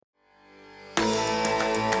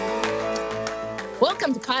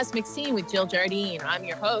Welcome to Cosmic Scene with Jill Jardine. I'm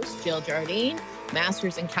your host, Jill Jardine,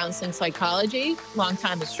 master's in counseling psychology,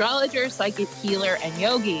 longtime astrologer, psychic healer, and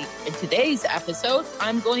yogi. In today's episode,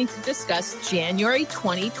 I'm going to discuss January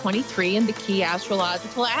 2023 and the key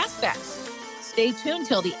astrological aspects. Stay tuned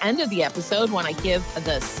till the end of the episode when I give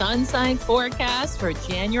the sun sign forecast for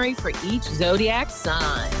January for each zodiac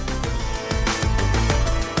sign.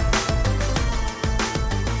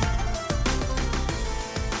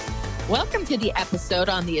 Welcome to the episode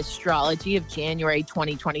on the astrology of January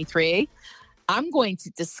 2023. I'm going to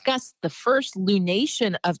discuss the first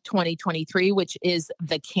lunation of 2023, which is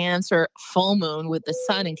the Cancer full moon with the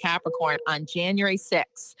sun in Capricorn on January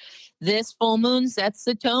 6th. This full moon sets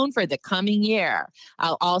the tone for the coming year.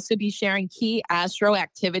 I'll also be sharing key astro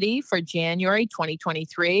activity for January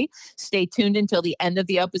 2023. Stay tuned until the end of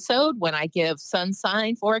the episode when I give sun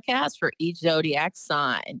sign forecast for each zodiac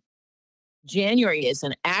sign. January is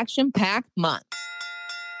an action-packed month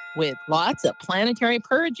with lots of planetary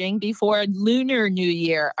purging before Lunar New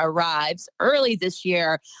Year arrives early this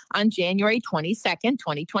year on January 22nd,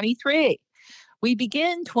 2023. We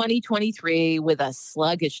begin 2023 with a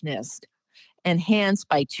sluggishness enhanced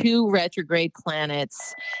by two retrograde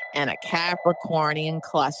planets and a Capricornian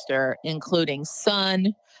cluster, including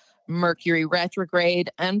Sun, Mercury retrograde,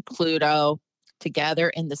 and Pluto together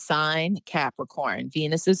in the sign Capricorn.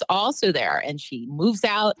 Venus is also there, and she moves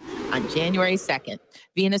out on January 2nd.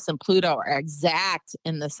 Venus and Pluto are exact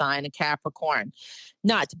in the sign of Capricorn.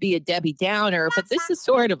 Not to be a Debbie Downer, but this is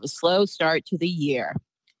sort of a slow start to the year.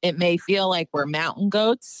 It may feel like we're mountain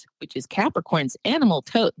goats, which is Capricorn's animal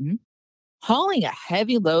totem, hauling a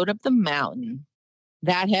heavy load up the mountain.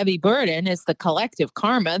 That heavy burden is the collective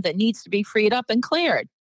karma that needs to be freed up and cleared.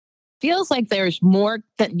 Feels like there's more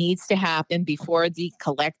that needs to happen before the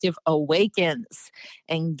collective awakens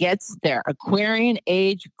and gets their Aquarian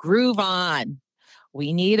age groove on.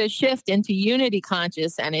 We need a shift into unity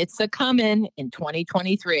conscious, and it's a coming in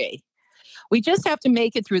 2023. We just have to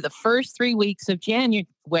make it through the first 3 weeks of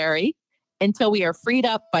January until we are freed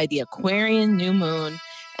up by the Aquarian new moon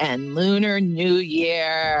and Lunar New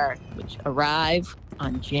Year, which arrive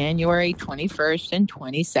on January 21st and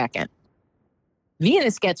 22nd.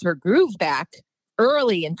 Venus gets her groove back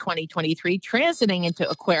early in 2023, transiting into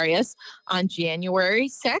Aquarius on January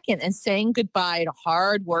 2nd and saying goodbye to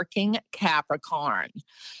hardworking Capricorn.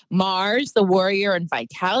 Mars, the warrior and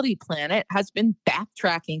vitality planet, has been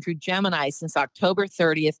backtracking through Gemini since October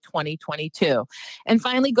 30th, 2022, and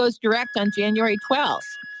finally goes direct on January 12th.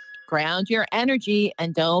 Ground your energy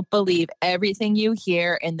and don't believe everything you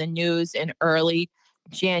hear in the news in early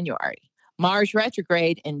January. Mars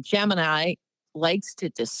retrograde in Gemini likes to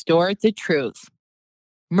distort the truth.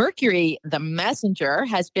 Mercury, the messenger,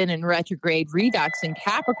 has been in retrograde redux in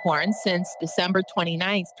Capricorn since December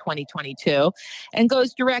 29th, 2022, and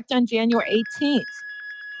goes direct on January 18th.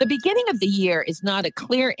 The beginning of the year is not a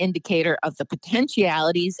clear indicator of the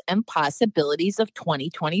potentialities and possibilities of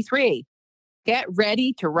 2023. Get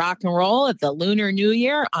ready to rock and roll at the Lunar New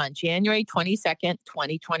Year on January 22nd,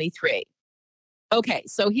 2023. Okay,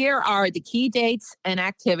 so here are the key dates and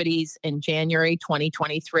activities in January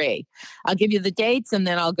 2023. I'll give you the dates and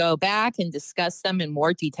then I'll go back and discuss them in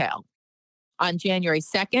more detail. On January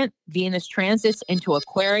 2nd, Venus transits into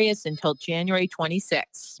Aquarius until January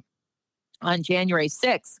 26th. On January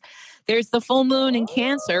 6th, there's the full moon in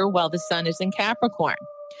Cancer while the sun is in Capricorn.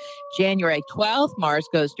 January 12th, Mars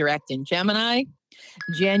goes direct in Gemini.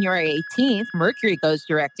 January 18th, Mercury goes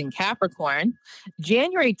direct in Capricorn.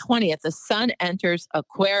 January 20th, the sun enters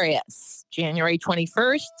Aquarius. January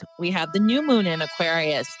 21st, we have the new moon in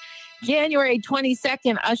Aquarius. January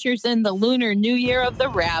 22nd ushers in the Lunar New Year of the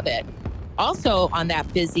Rabbit. Also on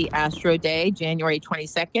that busy astro day, January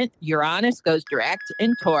 22nd, Uranus goes direct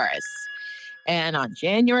in Taurus. And on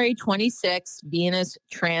January 26th, Venus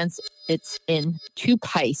transits into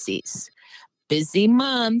Pisces. Busy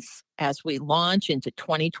month as we launch into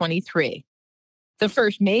 2023. The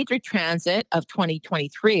first major transit of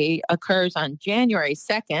 2023 occurs on January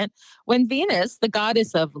 2nd when Venus, the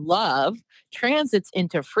goddess of love, transits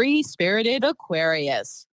into free-spirited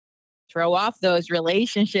Aquarius. Throw off those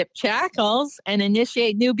relationship shackles and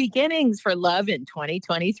initiate new beginnings for love in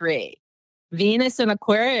 2023. Venus in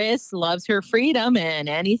Aquarius loves her freedom and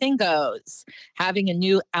anything goes. Having a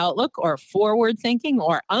new outlook or forward thinking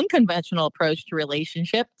or unconventional approach to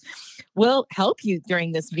relationship will help you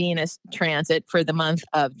during this Venus transit for the month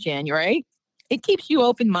of January. It keeps you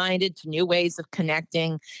open-minded to new ways of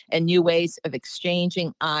connecting and new ways of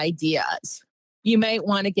exchanging ideas. You may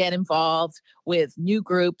want to get involved with new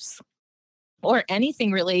groups or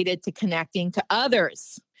anything related to connecting to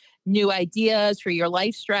others. new ideas for your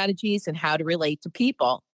life strategies and how to relate to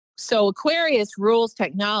people. So Aquarius rules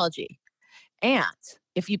technology. And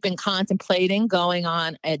if you've been contemplating going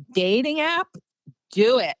on a dating app,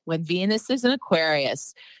 do it when Venus is in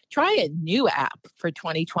Aquarius. Try a new app for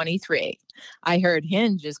 2023. I heard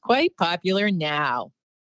Hinge is quite popular now.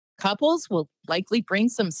 Couples will likely bring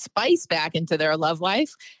some spice back into their love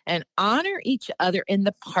life and honor each other in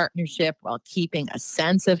the partnership while keeping a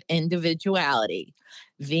sense of individuality.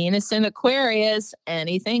 Venus in Aquarius,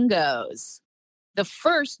 anything goes. The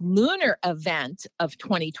first lunar event of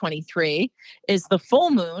 2023 is the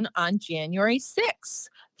full moon on January 6th,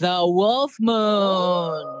 the Wolf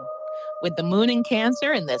Moon, with the moon in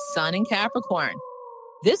Cancer and the sun in Capricorn.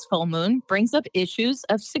 This full moon brings up issues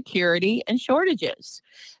of security and shortages.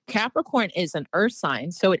 Capricorn is an earth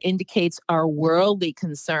sign, so it indicates our worldly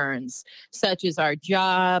concerns, such as our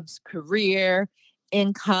jobs, career,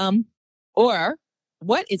 income, or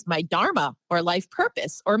what is my dharma or life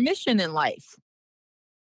purpose or mission in life.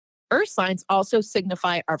 Earth signs also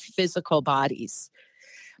signify our physical bodies.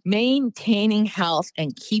 Maintaining health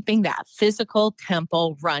and keeping that physical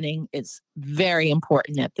temple running is very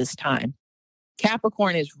important at this time.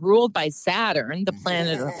 Capricorn is ruled by Saturn, the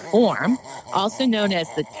planet of form, also known as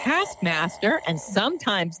the taskmaster and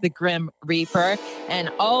sometimes the grim reaper, and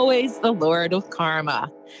always the lord of karma.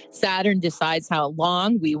 Saturn decides how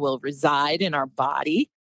long we will reside in our body.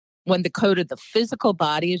 When the coat of the physical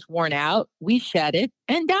body is worn out, we shed it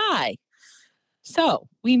and die. So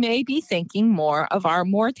we may be thinking more of our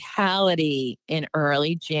mortality in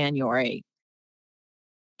early January.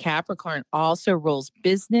 Capricorn also rules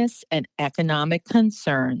business and economic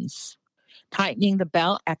concerns. Tightening the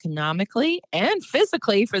belt economically and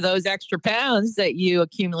physically for those extra pounds that you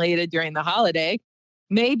accumulated during the holiday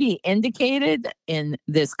may be indicated in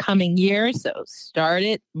this coming year, so start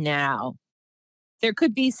it now. There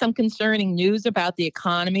could be some concerning news about the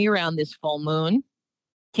economy around this full moon.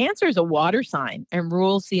 Cancer is a water sign and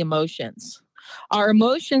rules the emotions. Our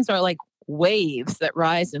emotions are like waves that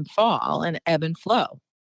rise and fall and ebb and flow.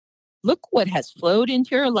 Look what has flowed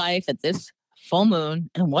into your life at this full moon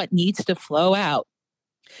and what needs to flow out.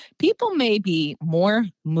 People may be more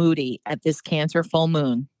moody at this Cancer full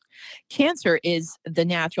moon. Cancer is the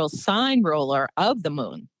natural sign ruler of the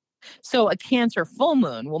moon. So a Cancer full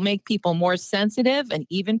moon will make people more sensitive and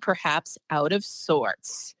even perhaps out of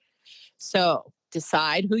sorts. So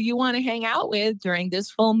decide who you want to hang out with during this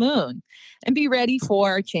full moon and be ready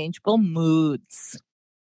for changeable moods.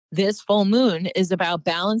 This full moon is about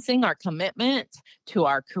balancing our commitment to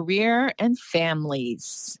our career and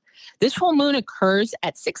families. This full moon occurs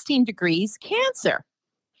at 16 degrees Cancer.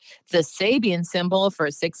 The Sabian symbol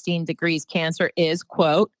for 16 degrees Cancer is,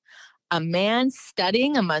 quote, a man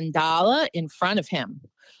studying a mandala in front of him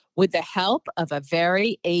with the help of a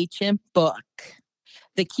very ancient book.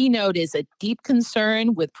 The keynote is a deep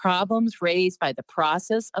concern with problems raised by the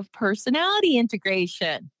process of personality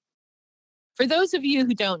integration. For those of you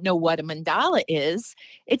who don't know what a mandala is,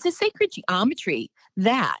 it's a sacred geometry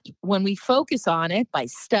that, when we focus on it by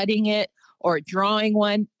studying it or drawing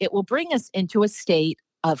one, it will bring us into a state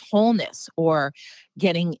of wholeness or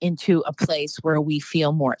getting into a place where we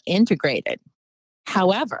feel more integrated.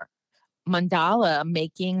 However, mandala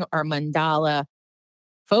making or mandala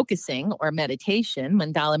focusing or meditation,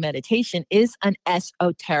 mandala meditation, is an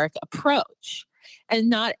esoteric approach and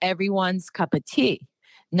not everyone's cup of tea.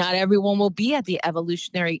 Not everyone will be at the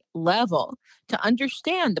evolutionary level to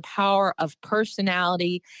understand the power of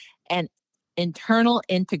personality and internal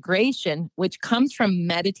integration, which comes from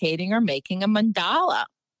meditating or making a mandala.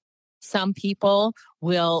 Some people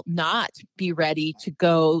will not be ready to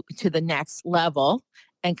go to the next level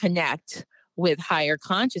and connect with higher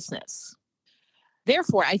consciousness.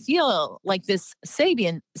 Therefore, I feel like this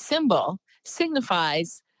Sabian symbol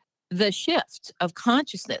signifies the shift of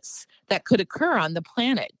consciousness that could occur on the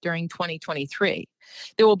planet during 2023.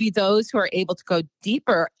 There will be those who are able to go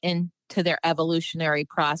deeper into their evolutionary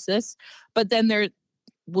process, but then there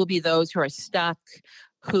will be those who are stuck,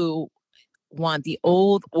 who want the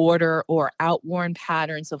old order or outworn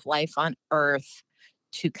patterns of life on Earth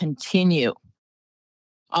to continue.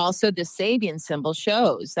 Also, the Sabian symbol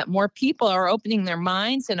shows that more people are opening their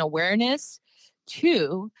minds and awareness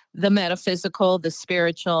to the metaphysical, the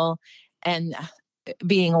spiritual, and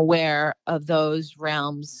being aware of those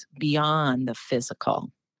realms beyond the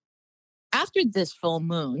physical. After this full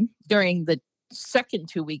moon, during the second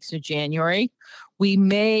 2 weeks of January, we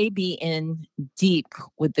may be in deep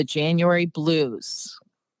with the January blues.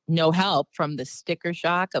 No help from the sticker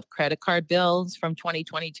shock of credit card bills from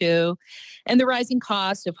 2022 and the rising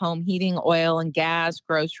cost of home heating, oil and gas,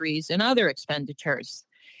 groceries, and other expenditures.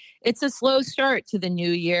 It's a slow start to the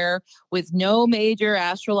new year with no major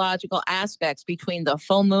astrological aspects between the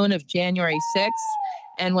full moon of January 6th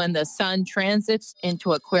and when the sun transits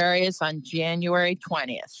into Aquarius on January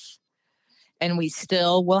 20th. And we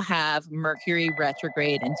still will have Mercury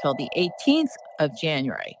retrograde until the 18th of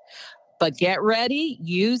January. But get ready,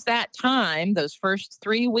 use that time, those first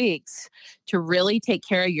 3 weeks, to really take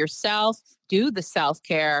care of yourself, do the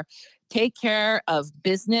self-care, take care of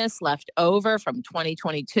business left over from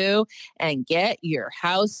 2022, and get your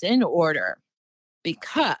house in order.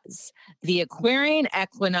 Because the Aquarian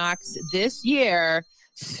equinox this year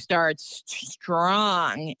starts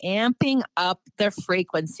strong, amping up the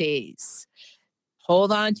frequencies.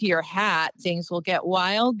 Hold on to your hat. Things will get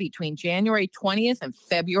wild between January 20th and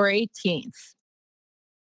February 18th.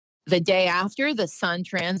 The day after, the sun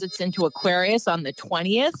transits into Aquarius on the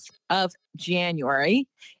 20th of January.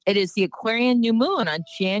 It is the Aquarian new moon on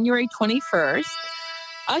January 21st,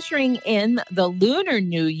 ushering in the lunar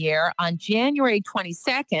new year on January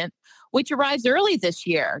 22nd, which arrives early this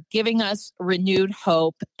year, giving us renewed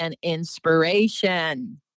hope and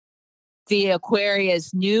inspiration. The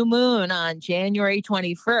Aquarius new moon on January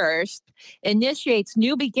 21st initiates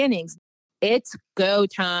new beginnings. It's go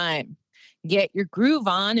time. Get your groove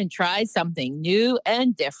on and try something new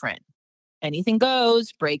and different. Anything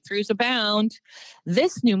goes, breakthroughs abound.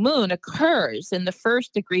 This new moon occurs in the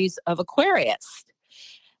first degrees of Aquarius.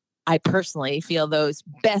 I personally feel those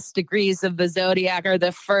best degrees of the zodiac are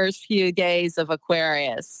the first few days of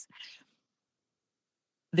Aquarius.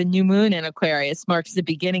 The new moon in Aquarius marks the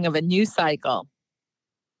beginning of a new cycle.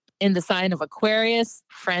 In the sign of Aquarius,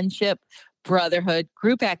 friendship, brotherhood,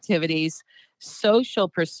 group activities, social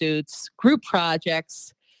pursuits, group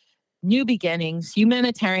projects, new beginnings,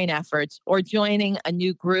 humanitarian efforts, or joining a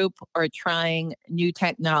new group or trying new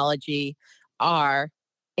technology are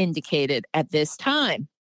indicated at this time.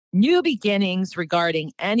 New beginnings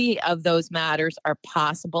regarding any of those matters are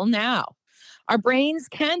possible now. Our brains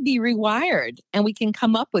can be rewired and we can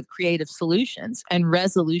come up with creative solutions and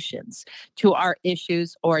resolutions to our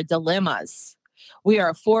issues or dilemmas. We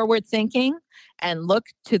are forward thinking and look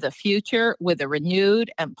to the future with a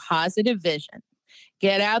renewed and positive vision.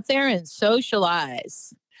 Get out there and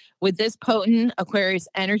socialize. With this potent Aquarius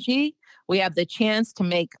energy, we have the chance to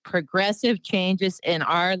make progressive changes in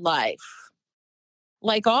our life.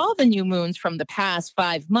 Like all the new moons from the past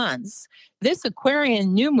 5 months, this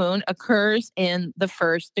Aquarian new moon occurs in the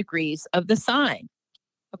first degrees of the sign,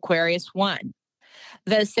 Aquarius 1.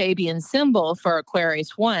 The Sabian symbol for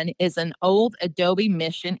Aquarius 1 is an old adobe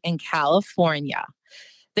mission in California.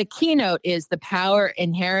 The keynote is the power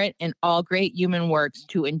inherent in all great human works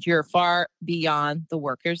to endure far beyond the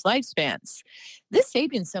worker's lifespans. This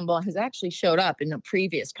Sabian symbol has actually showed up in a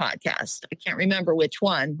previous podcast. I can't remember which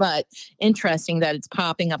one, but interesting that it's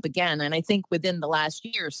popping up again. And I think within the last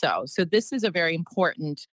year or so. So this is a very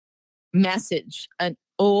important message, an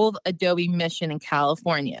old adobe mission in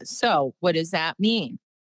California. So what does that mean?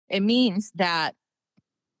 It means that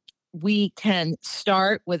we can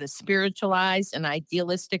start with a spiritualized and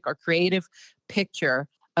idealistic or creative picture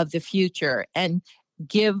of the future and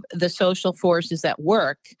give the social forces at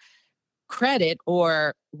work credit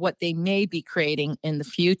or what they may be creating in the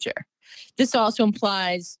future. This also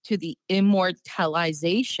implies to the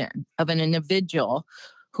immortalization of an individual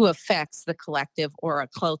who affects the collective or a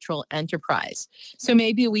cultural enterprise. So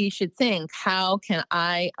maybe we should think, how can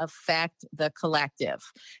I affect the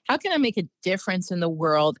collective? How can I make a difference in the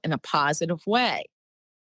world in a positive way?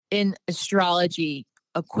 In astrology,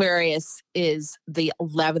 Aquarius is the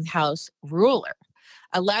 11th house ruler.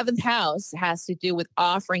 11th house has to do with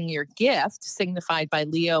offering your gift, signified by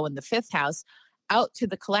Leo in the 5th house, out to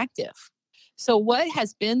the collective. So what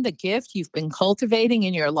has been the gift you've been cultivating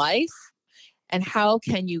in your life? And how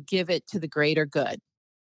can you give it to the greater good?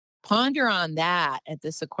 Ponder on that at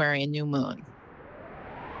this Aquarian new moon.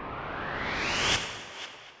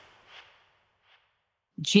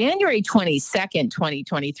 January 22nd,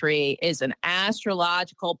 2023 is an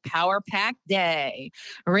astrological power-packed day,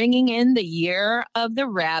 ringing in the year of the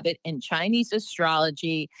rabbit in Chinese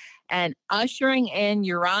astrology and ushering in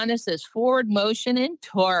Uranus's forward motion in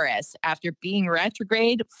Taurus after being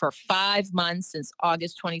retrograde for 5 months since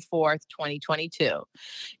August 24th, 2022.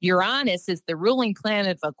 Uranus is the ruling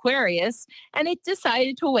planet of Aquarius, and it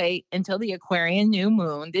decided to wait until the Aquarian new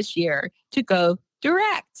moon this year to go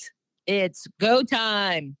direct. It's go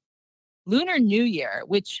time. Lunar New Year,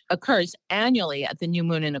 which occurs annually at the new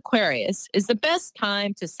moon in Aquarius, is the best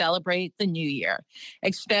time to celebrate the new year,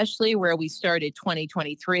 especially where we started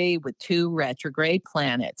 2023 with 2 retrograde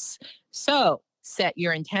planets. So Set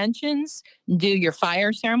your intentions, do your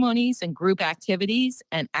fire ceremonies and group activities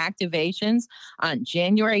and activations on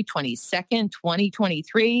January 22nd,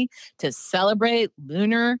 2023 to celebrate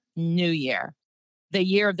Lunar New Year. The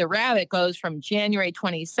year of the rabbit goes from January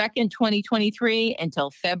 22nd, 2023 until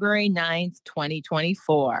February 9th,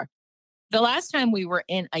 2024. The last time we were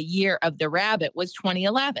in a year of the rabbit was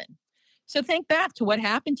 2011. So think back to what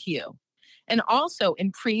happened to you. And also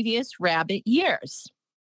in previous rabbit years.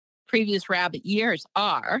 Previous rabbit years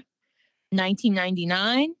are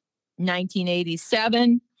 1999,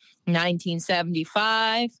 1987,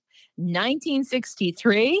 1975,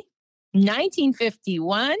 1963,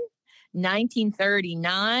 1951,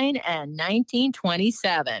 1939, and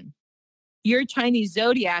 1927. Your Chinese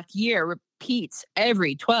zodiac year repeats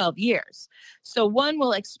every 12 years. So one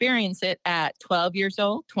will experience it at 12 years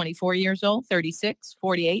old, 24 years old, 36,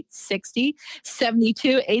 48, 60,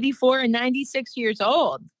 72, 84, and 96 years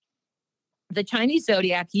old. The Chinese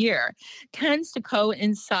zodiac year tends to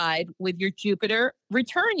coincide with your Jupiter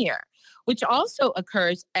return year, which also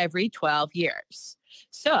occurs every 12 years.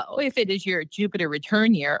 So if it is your Jupiter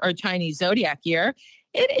return year or Chinese zodiac year,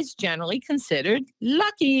 it is generally considered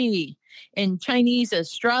lucky. In Chinese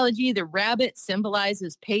astrology, the rabbit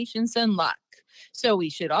symbolizes patience and luck. So we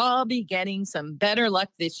should all be getting some better luck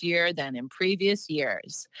this year than in previous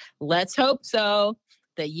years. Let's hope so.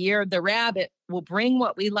 The year of the rabbit will bring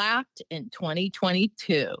what we lacked in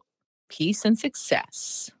 2022, peace and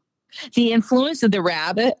success. The influence of the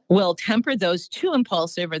rabbit will temper those too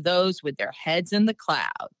impulsive or those with their heads in the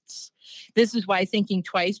clouds. This is why thinking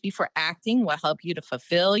twice before acting will help you to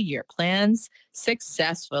fulfill your plans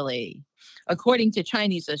successfully. According to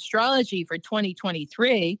Chinese astrology for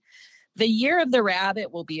 2023, the year of the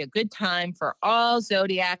rabbit will be a good time for all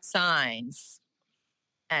zodiac signs.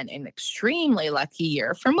 And an extremely lucky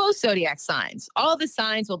year for most zodiac signs. All the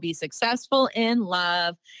signs will be successful in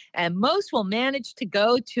love, and most will manage to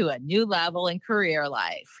go to a new level in career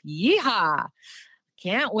life. Yeehaw!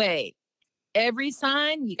 Can't wait. Every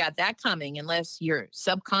sign, you got that coming, unless your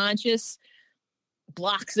subconscious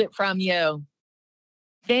blocks it from you.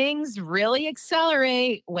 Things really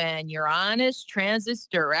accelerate when Uranus transits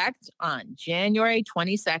direct on January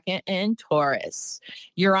 22nd in Taurus.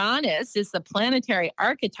 Uranus is the planetary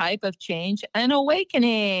archetype of change and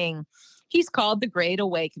awakening. He's called the Great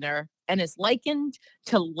Awakener and is likened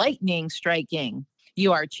to lightning striking.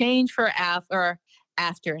 You are changed forever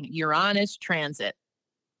after an Uranus transit.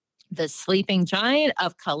 The sleeping giant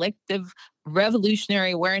of collective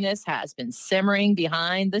revolutionary awareness has been simmering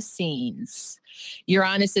behind the scenes.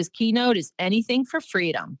 Uranus's keynote is anything for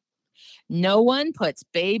freedom. No one puts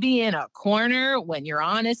baby in a corner when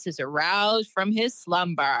Uranus is aroused from his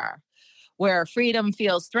slumber. Where freedom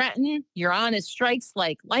feels threatened, Uranus strikes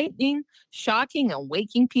like lightning, shocking and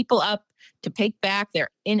waking people up to take back their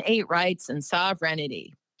innate rights and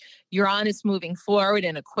sovereignty. Uranus moving forward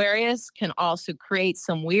in Aquarius can also create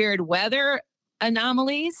some weird weather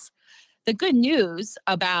anomalies. The good news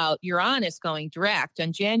about Uranus going direct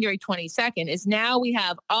on January 22nd is now we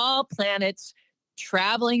have all planets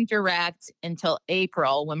traveling direct until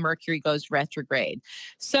April when Mercury goes retrograde.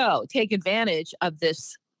 So take advantage of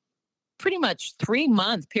this pretty much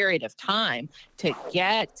 3-month period of time to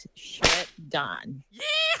get shit done.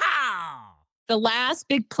 Yeehaw! The last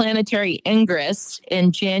big planetary ingress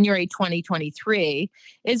in January 2023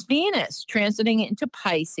 is Venus transiting into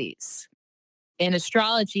Pisces. In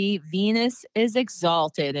astrology, Venus is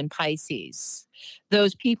exalted in Pisces.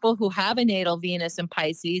 Those people who have a natal Venus in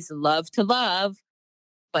Pisces love to love,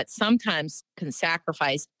 but sometimes can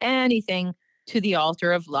sacrifice anything to the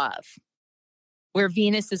altar of love. Where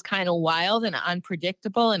Venus is kind of wild and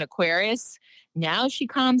unpredictable in Aquarius, now she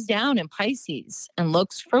calms down in Pisces and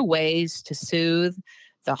looks for ways to soothe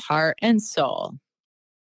the heart and soul.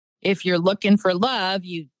 If you're looking for love,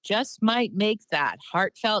 you just might make that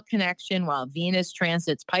heartfelt connection while Venus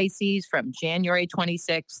transits Pisces from January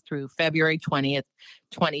 26th through February 20th,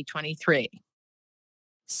 2023.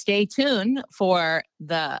 Stay tuned for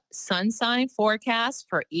the sun sign forecast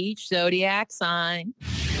for each zodiac sign.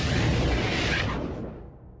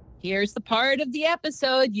 Here's the part of the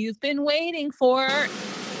episode you've been waiting for.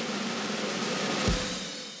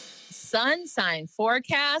 Sun sign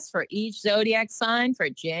forecast for each zodiac sign for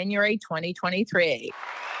January 2023.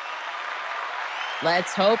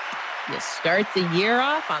 Let's hope you start the year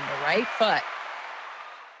off on the right foot.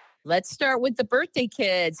 Let's start with the birthday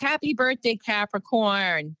kids. Happy birthday,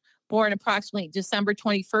 Capricorn, born approximately December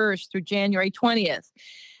 21st through January 20th.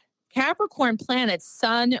 Capricorn planets,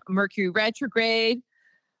 Sun, Mercury retrograde,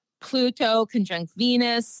 Pluto conjunct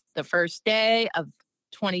Venus, the first day of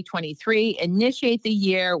 2023, initiate the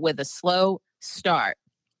year with a slow start.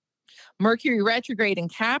 Mercury retrograde in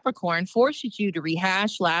Capricorn forces you to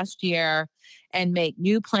rehash last year and make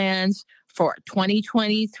new plans for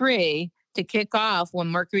 2023 to kick off when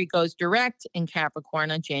Mercury goes direct in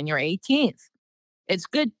Capricorn on January 18th. It's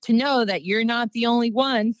good to know that you're not the only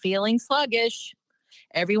one feeling sluggish.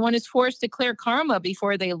 Everyone is forced to clear karma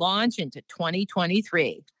before they launch into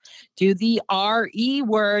 2023. Do the RE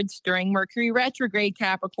words during Mercury retrograde,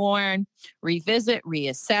 Capricorn. Revisit,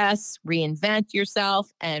 reassess, reinvent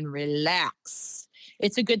yourself, and relax.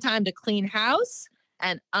 It's a good time to clean house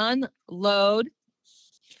and unload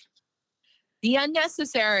the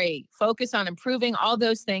unnecessary. Focus on improving all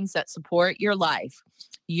those things that support your life.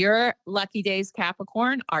 Your lucky days,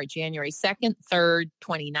 Capricorn, are January 2nd, 3rd,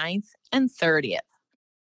 29th, and 30th.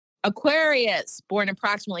 Aquarius, born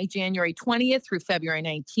approximately January 20th through February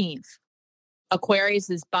 19th. Aquarius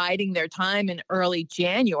is biding their time in early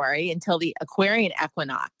January until the Aquarian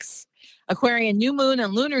equinox. Aquarian new moon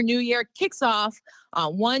and lunar new year kicks off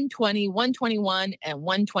on 1/20, 1/21, and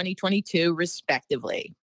 1/20/22,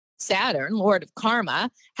 respectively. Saturn, Lord of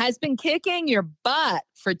Karma, has been kicking your butt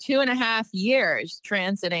for 2.5 years,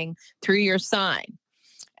 transiting through your sign.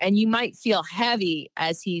 And you might feel heavy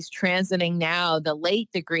as he's transiting now the late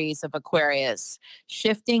degrees of Aquarius,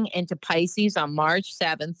 shifting into Pisces on March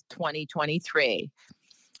 7th, 2023.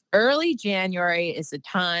 Early January is a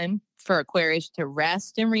time for Aquarius to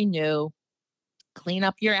rest and renew, clean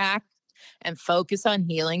up your act, and focus on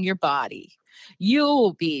healing your body. You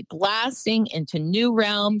will be blasting into new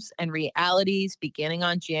realms and realities beginning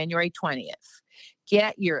on January 20th.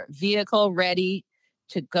 Get your vehicle ready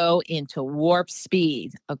to go into warp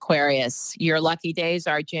speed, Aquarius. Your lucky days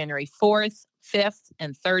are January 4th, 5th,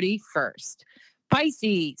 and 31st.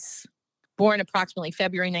 Pisces, born approximately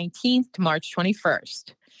February 19th to March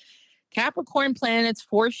 21st. Capricorn planets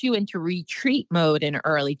force you into retreat mode in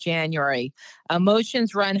early January.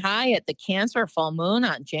 Emotions run high at the Cancer full moon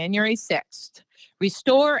on January 6th.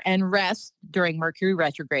 Restore and rest during Mercury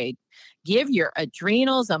retrograde. Give your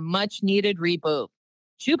adrenals a much-needed reboot.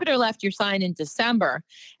 Jupiter left your sign in December,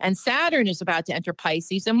 and Saturn is about to enter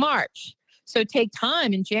Pisces in March. So take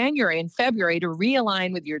time in January and February to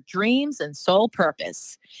realign with your dreams and soul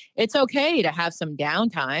purpose. It's okay to have some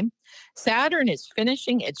downtime. Saturn is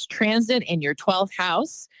finishing its transit in your 12th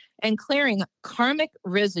house and clearing karmic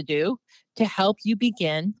residue to help you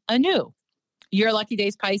begin anew. Your lucky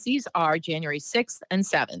days, Pisces, are January 6th and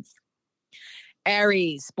 7th.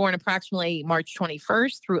 Aries, born approximately March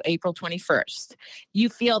 21st through April 21st. You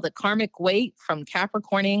feel the karmic weight from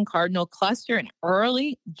Capricornian cardinal cluster in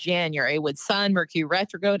early January with Sun, Mercury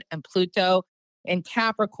retrograde, and Pluto in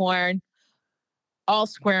Capricorn, all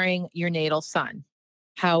squaring your natal sun.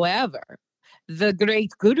 However, the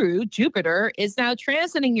great guru, Jupiter, is now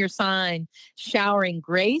transiting your sign, showering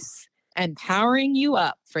grace and powering you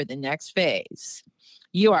up for the next phase.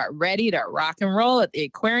 You are ready to rock and roll at the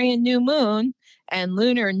Aquarian new moon and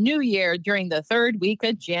lunar new year during the 3rd week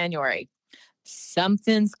of January.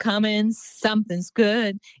 Something's coming, something's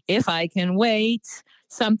good. If I can wait,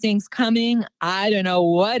 something's coming. I don't know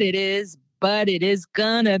what it is, but it is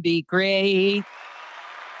gonna be great.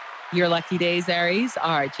 Your lucky days, Aries,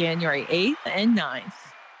 are January 8th and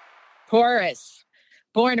 9th. Taurus,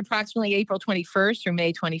 born approximately April 21st through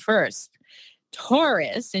May 21st.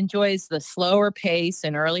 Taurus enjoys the slower pace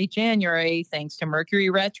in early January thanks to Mercury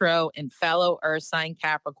retro and fellow Earth sign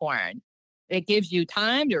Capricorn. It gives you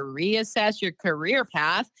time to reassess your career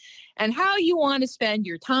path and how you want to spend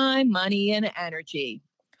your time, money, and energy.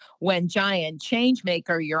 When giant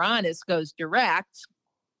changemaker Uranus goes direct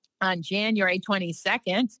on January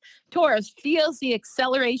 22nd, Taurus feels the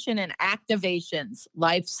acceleration and activations.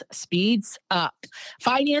 Life speeds up.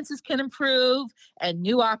 Finances can improve and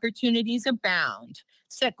new opportunities abound.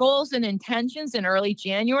 Set goals and intentions in early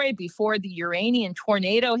January before the Uranian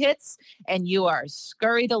tornado hits and you are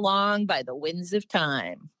scurried along by the winds of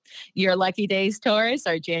time. Your lucky days, Taurus,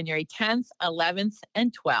 are January 10th, 11th,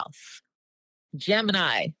 and 12th.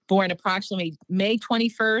 Gemini, born approximately May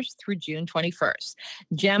 21st through June 21st.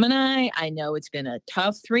 Gemini, I know it's been a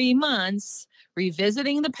tough 3 months,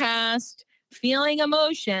 revisiting the past, feeling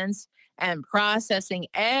emotions, and processing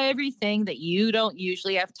everything that you don't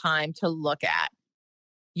usually have time to look at.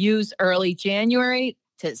 Use early January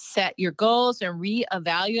to set your goals and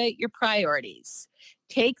reevaluate your priorities.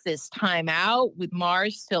 Take this time out with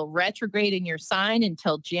Mars still retrograde in your sign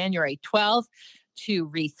until January 12th to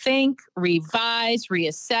rethink, revise,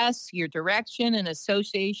 reassess your direction and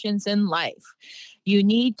associations in life. You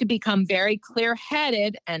need to become very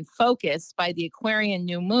clear-headed and focused by the Aquarian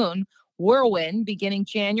new moon whirlwind beginning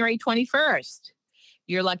January 21st.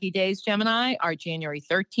 Your lucky days, Gemini, are January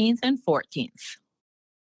 13th and 14th.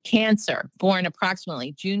 Cancer, born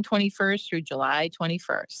approximately June 21st through July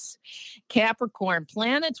 21st. Capricorn,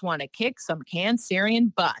 planets want to kick some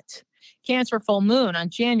Cancerian butt. Cancer full moon on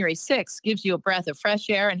January 6th gives you a breath of fresh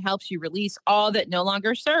air and helps you release all that no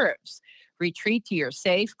longer serves. Retreat to your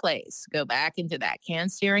safe place. Go back into that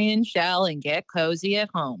Cancerian shell and get cozy at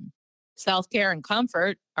home. Self-care and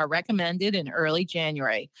comfort are recommended in early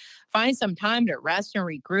January. Find some time to rest and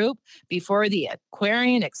regroup before the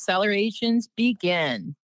Aquarian accelerations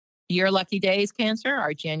begin. Your lucky days, Cancer,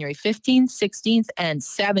 are January 15th, 16th, and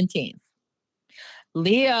 17th.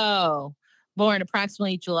 Leo, born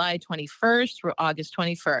approximately July 21st through August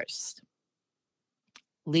 21st.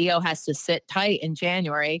 Leo has to sit tight in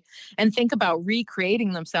January and think about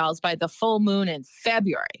recreating themselves by the full moon in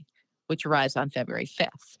February, which arrives on February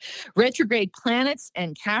 5th. Retrograde planets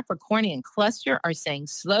and Capricornian cluster are saying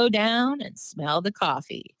slow down and smell the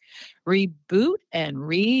coffee. Reboot and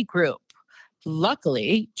regroup.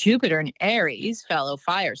 Luckily, Jupiter in Aries, fellow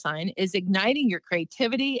fire sign, is igniting your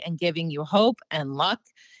creativity and giving you hope and luck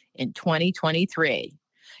in 2023.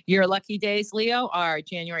 Your lucky days, Leo, are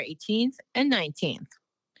January 18th and 19th.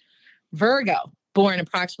 Virgo, born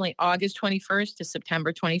approximately August 21st to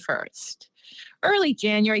September 21st. Early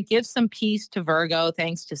January gives some peace to Virgo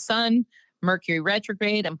thanks to Sun, Mercury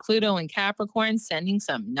retrograde, and Pluto in Capricorn sending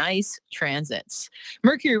some nice transits.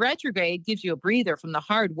 Mercury retrograde gives you a breather from the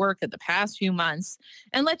hard work of the past few months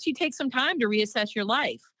and lets you take some time to reassess your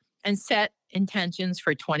life and set intentions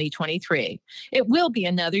for 2023. It will be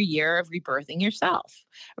another year of rebirthing yourself.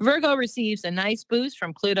 Virgo receives a nice boost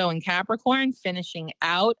from Pluto in Capricorn, finishing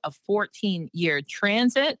out a 14-year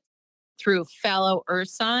transit through fellow Earth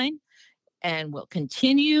sign, and will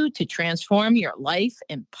continue to transform your life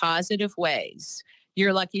in positive ways.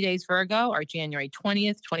 Your lucky days, Virgo, are January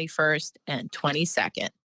 20th, 21st, and 22nd.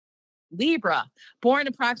 Libra, born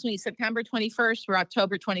approximately September 21st through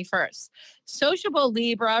October 21st. Sociable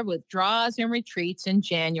Libra withdraws and retreats in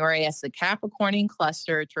January as the Capricornian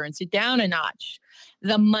cluster turns it down a notch.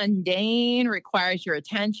 The mundane requires your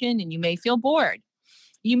attention and you may feel bored.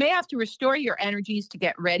 You may have to restore your energies to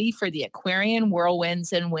get ready for the Aquarian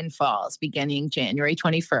whirlwinds and windfalls beginning January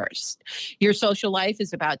 21st. Your social life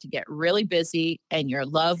is about to get really busy and your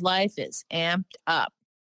love life is amped up.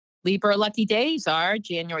 Libra lucky days are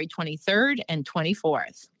January 23rd and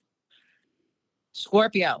 24th.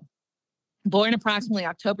 Scorpio, born approximately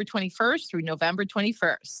October 21st through November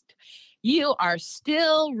 21st. You are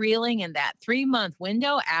still reeling in that 3-month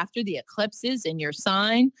window after the eclipses in your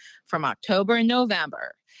sign from October and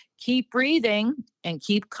November. Keep breathing and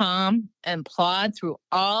keep calm and plod through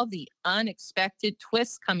all the unexpected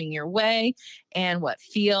twists coming your way and what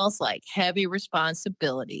feels like heavy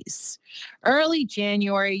responsibilities. Early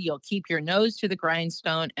January, you'll keep your nose to the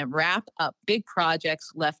grindstone and wrap up big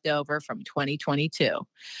projects left over from 2022.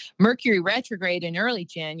 Mercury retrograde in early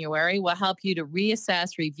January will help you to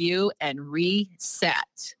reassess, review, and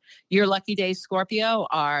reset. Your lucky days, Scorpio,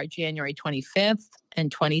 are January 25th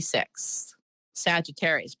and 26th.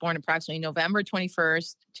 Sagittarius, born approximately November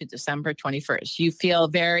 21st to December 21st. You feel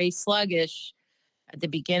very sluggish at the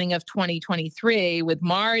beginning of 2023 with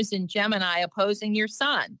Mars and Gemini opposing your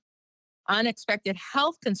sun. Unexpected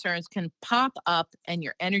health concerns can pop up and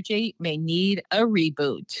your energy may need a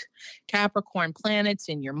reboot. Capricorn planets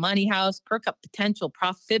in your money house perk up potential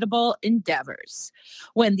profitable endeavors.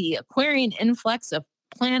 When the Aquarian influx of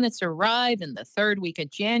planets arrive in the third week of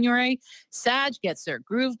January, Sag gets their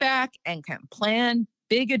groove back and can plan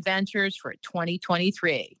big adventures for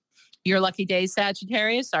 2023. Your lucky days,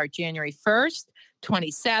 Sagittarius, are January 1st,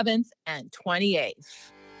 27th, and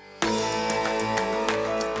 28th.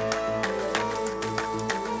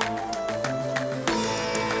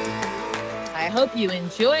 I hope you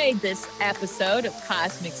enjoyed this episode of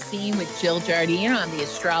Cosmic Scene with Jill Jardine on the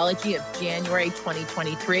astrology of January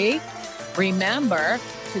 2023. Remember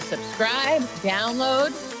to subscribe,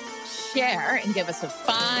 download, share, and give us a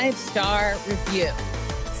 5-star review.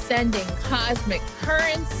 Sending cosmic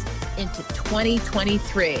currents into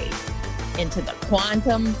 2023, into the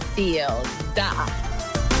quantum field.